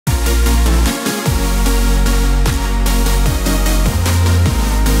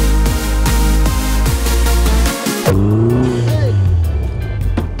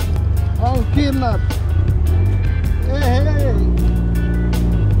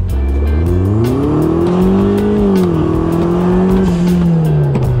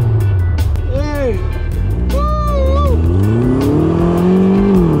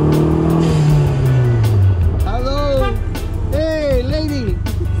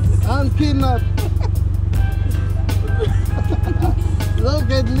peanut. Look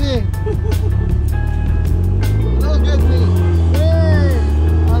at me. Look at me. Hey,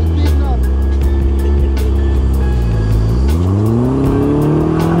 I'm peanut.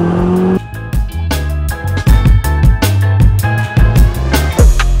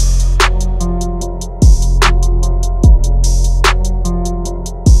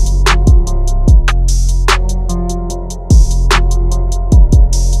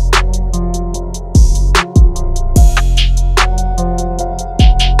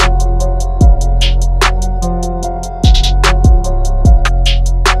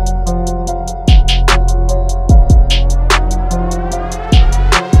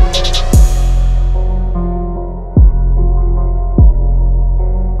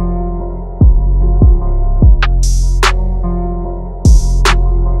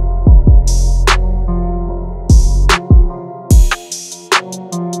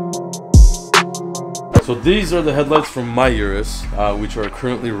 So these are the headlights from my Urus, which are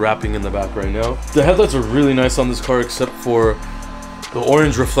currently wrapping in the back right now. The headlights are really nice on this car except for the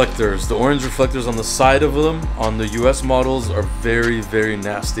orange reflectors. The orange reflectors on the side of them on the US models are very, very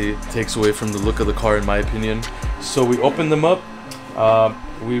nasty. Takes away from the look of the car in my opinion. So we opened them up.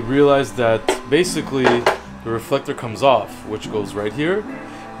 We realized that basically the reflector comes off, which goes right here.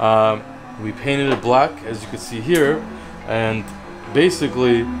 We painted it black, as you can see here, and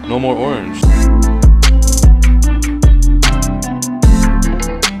basically no more orange.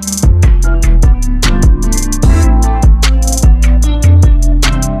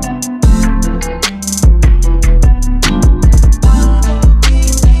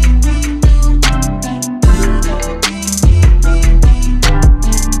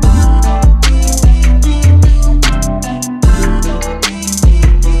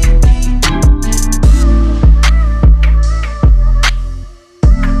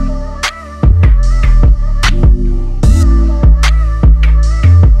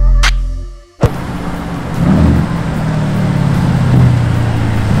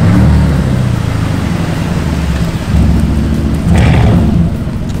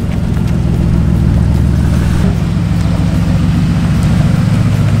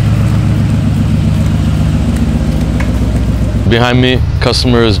 Behind me,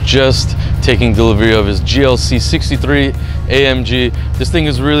 customer is just taking delivery of his GLC 63 AMG. This thing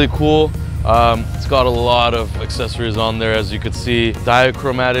is really cool. It's got a lot of accessories on there, as you could see.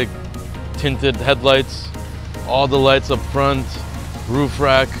 Diachromatic tinted headlights, all the lights up front, roof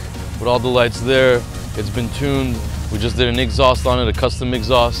rack with all the lights there. It's been tuned. We just did an exhaust on it, a custom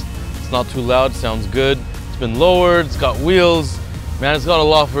exhaust. It's not too loud, sounds good. It's been lowered, it's got wheels. Man, it's got a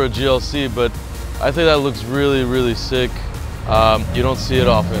lot for a GLC, but I think that looks really, really sick. You don't see it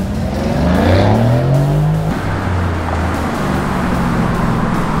often.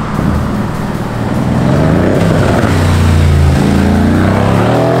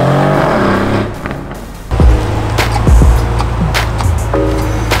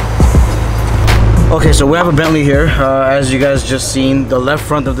 Okay, so we have a Bentley here. As you guys just seen, the left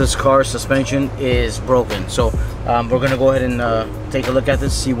front of this car suspension is broken. So we're gonna go ahead and take a look at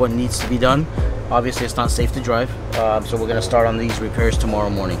this, see what needs to be done. Obviously, it's not safe to drive, so we're gonna start on these repairs tomorrow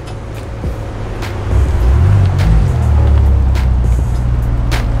morning.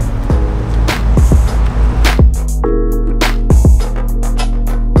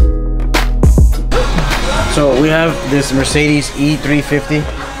 So we have this Mercedes E350.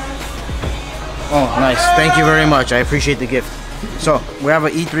 Oh, nice. Thank you very much. I appreciate the gift. So we have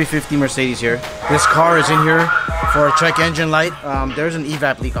an E350 Mercedes here. This car is in here for a check engine light. There's an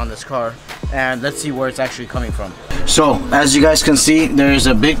evap leak on this car, and let's see where it's actually coming from. So as you guys can see, there's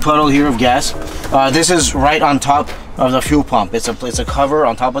a big puddle here of gas. This is right on top of the fuel pump. It's a cover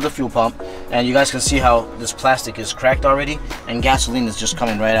on top of the fuel pump, and you guys can see how this plastic is cracked already, and gasoline is just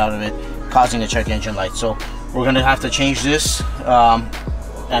coming right out of it, causing the check engine light. So we're gonna have to change this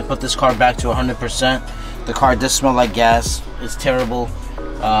and put this car back to 100%. The car does smell like gas. It's terrible.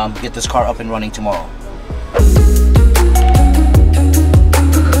 Get this car up and running tomorrow.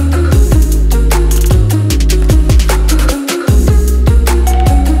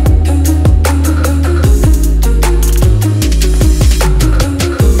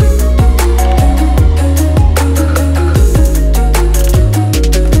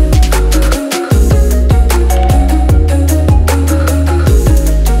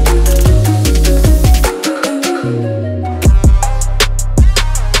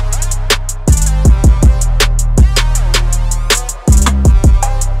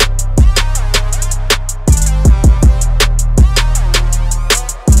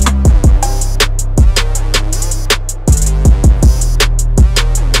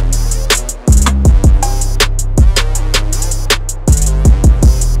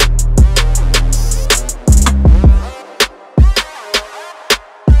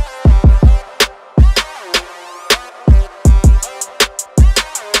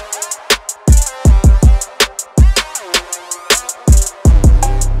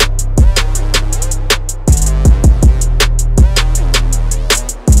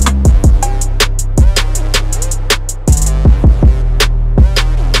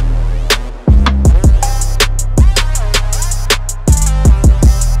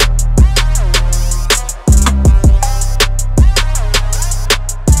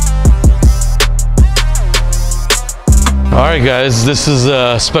 right, guys, this is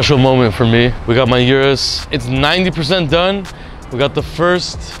a special moment for me. We got my Urus. It's 90% done. We got the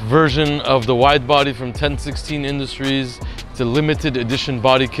first version of the wide body from 1016 Industries. It's a limited edition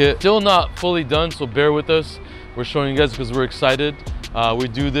body kit. Still not fully done, so bear with us. We're showing you guys because we're excited. We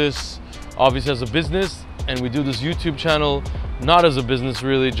do this obviously as a business, and we do this YouTube channel not as a business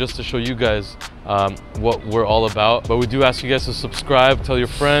really, just to show you guys what we're all about. But we do ask you guys to subscribe, tell your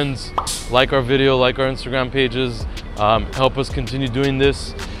friends, like our video, like our Instagram pages, help us continue doing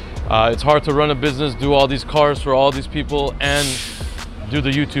this. It's hard to run a business, do all these cars for all these people, and do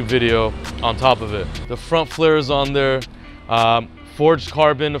the YouTube video on top of it. The front flare is on there, forged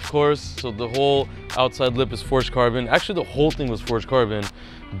carbon, of course, so the whole outside lip is forged carbon. Actually, the whole thing was forged carbon,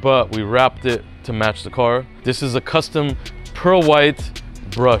 but we wrapped it to match the car. This is a custom pearl white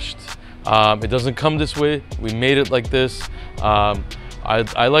brushed. It doesn't come this way. We made it like this.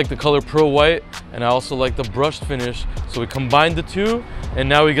 I like the color pearl white, and I also like the brushed finish. So we combined the two, and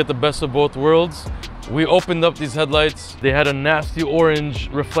now we get the best of both worlds. We opened up these headlights. They had a nasty orange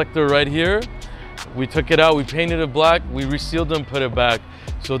reflector right here. We took it out, we painted it black, we resealed them, put it back.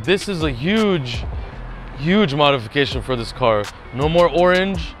 So this is a huge modification for this car. No more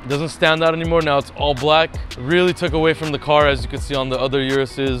orange, it doesn't stand out anymore. Now it's all black. It really took away from the car, as you can see on the other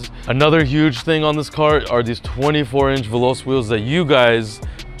Urus's. Another huge thing on this car are these 24-inch Veloce wheels that you guys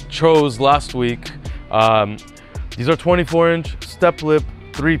chose last week. These are 24-inch step lip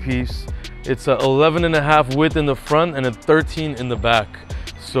 3-piece. It's a 11.5 width in the front and a 13 in the back.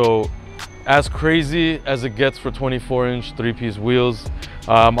 So as crazy as it gets for 24-inch 3-piece wheels.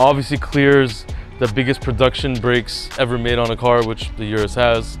 Obviously clears the biggest production brakes ever made on a car, which the Urus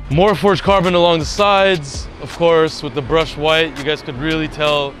has. More forged carbon along the sides, of course, with the brushed white. You guys could really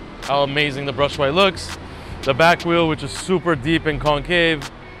tell how amazing the brushed white looks. The back wheel, which is super deep and concave.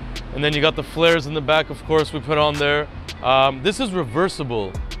 And then you got the flares in the back, of course, we put on there. This is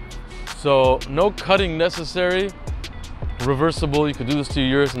reversible, so no cutting necessary. Reversible, you could do this to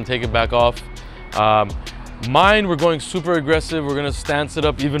your Urus and take it back off. Mine, we're going super aggressive. We're gonna stance it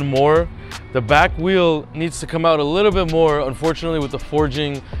up even more. The back wheel needs to come out a little bit more. Unfortunately, with the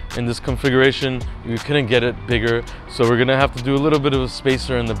forging in this configuration, we couldn't get it bigger. So we're gonna have to do a little bit of a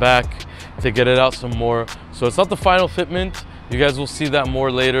spacer in the back to get it out some more. So it's not the final fitment. You guys will see that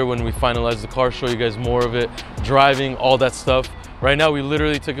more later when we finalize the car, show you guys more of it, driving, all that stuff. Right now, we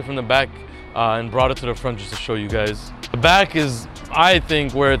literally took it from the back and brought it to the front just to show you guys. The back is, I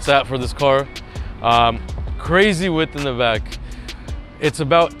think, where it's at for this car. Crazy width in the back. It's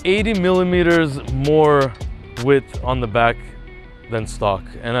about 80 millimeters more width on the back than stock,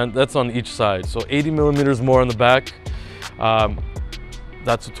 and that's on each side. So 80 millimeters more on the back.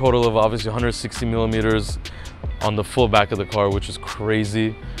 That's a total of obviously 160 millimeters on the full back of the car, which is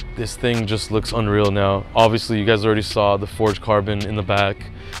crazy. This thing just looks unreal now. Obviously, you guys already saw the forged carbon in the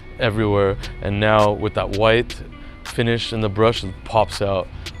back everywhere, and now with that white finish and the brush, it pops out.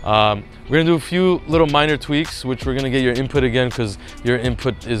 We're gonna do a few little minor tweaks, which we're gonna get your input again, because your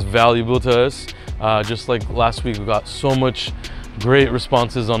input is valuable to us. Just like last week, we got so much great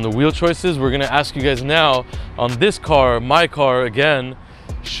responses on the wheel choices. We're gonna ask you guys now on this car, my car again,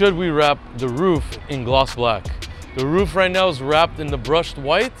 should we wrap the roof in gloss black? The roof right now is wrapped in the brushed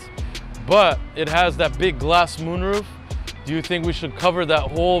white, but it has that big glass moonroof. Do you think we should cover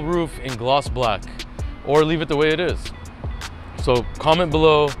that whole roof in gloss black or leave it the way it is? So comment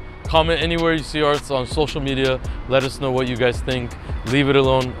below, comment anywhere you see ours on social media. Let us know what you guys think. Leave it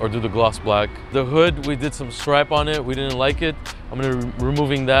alone or do the gloss black. The hood, we did some stripe on it. We didn't like it. I'm gonna be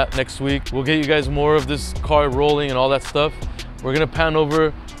removing that next week. We'll get you guys more of this car rolling and all that stuff. We're gonna pan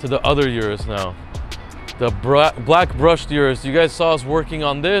over to the other Urus now. The black brushed Urus. You guys saw us working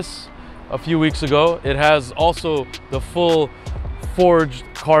on this a few weeks ago. It has also the full forged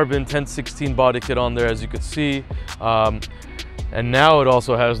carbon 1016 body kit on there, as you could see. And now it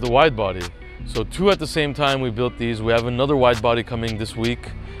also has the wide body. So two at the same time we built these. We have another wide body coming this week.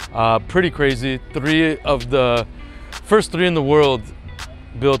 Pretty crazy. First three in the world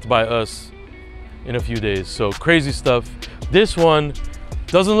built by us in a few days. So crazy stuff. This one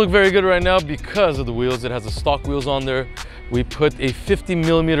doesn't look very good right now because of the wheels. It has the stock wheels on there. We put a 50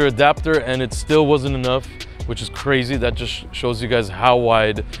 millimeter adapter and it still wasn't enough, which is crazy. That just shows you guys how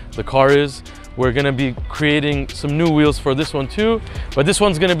wide the car is. We're gonna be creating some new wheels for this one too, but this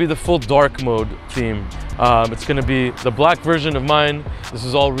one's gonna be the full dark mode theme. It's gonna be the black version of mine. This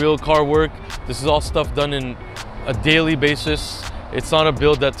is all real car work. This is all stuff done in a daily basis. It's not a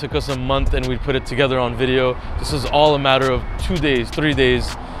build that took us a month and we put it together on video. This is all a matter of 2 days, 3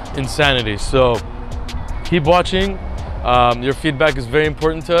 days insanity. So keep watching. Your feedback is very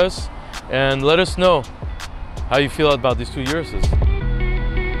important to us, and let us know How you feel about these two Urus'S?